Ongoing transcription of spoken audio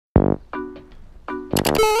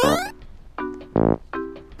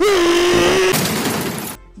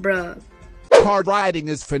Bruh. Card riding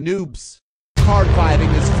is for noobs. Card fighting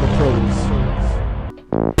is for pros.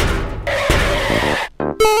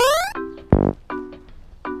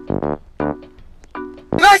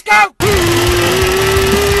 Let's go!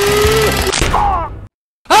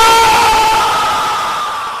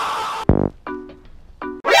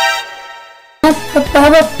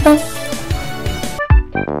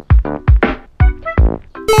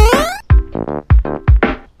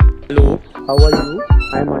 Hello, how are you?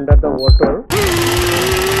 I'm under the water.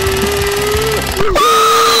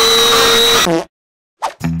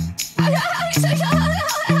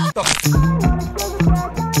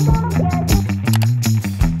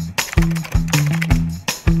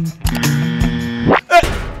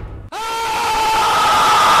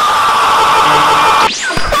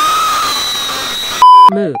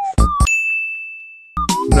 Move.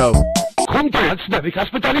 No. Congrats, Nevic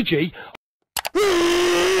Hospitality.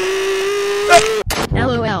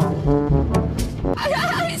 LOL.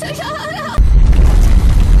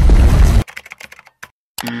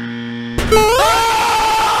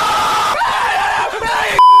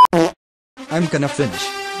 I'm gonna finish.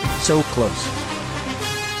 So close.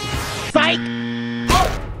 Fight!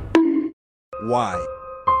 Why?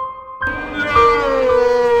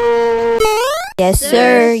 Yes,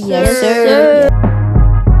 sir. Yes, sir.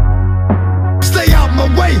 Stay out my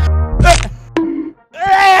way!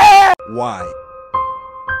 Why?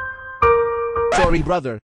 Sorry,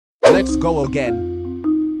 brother. Let's go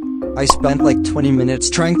again. I spent like 20 minutes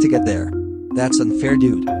trying to get there. That's unfair,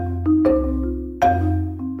 dude.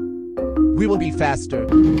 We will be faster.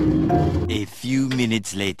 A few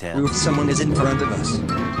minutes later. Prove someone is in front of us.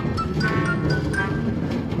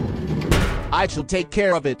 I shall take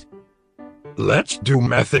care of it. Let's do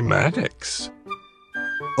mathematics.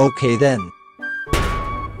 Okay then.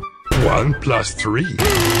 1 plus 3.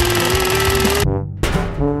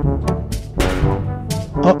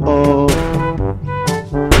 Uh-oh.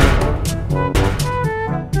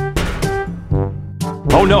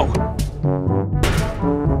 Oh no!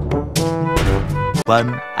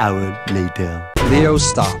 1 hour later. Leo,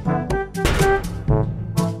 stop.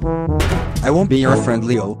 I won't be your friend,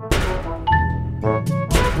 Leo.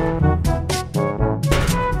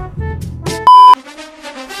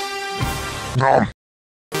 No.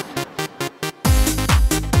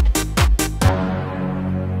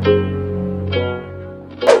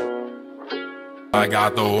 I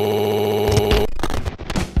got the...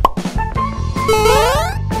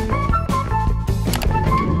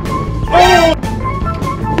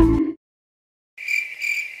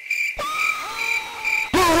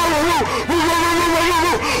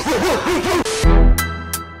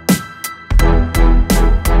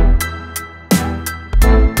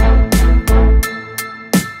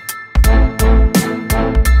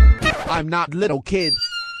 I'm not little kid.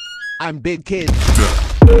 I'm big kid.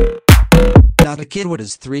 Not a kid. What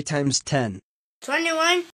is 3 times 10?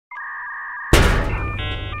 21.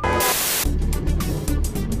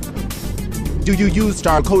 Do you use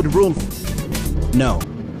star code roof? No.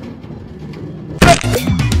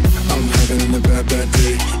 I'm having a bad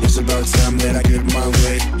day. It's about time that I get my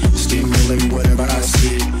way. Steamrolling whatever I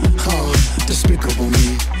see. Oh, despicable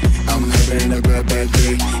me. I'm having a bad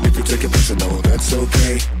day. If you take it personal, that's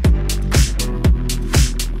okay.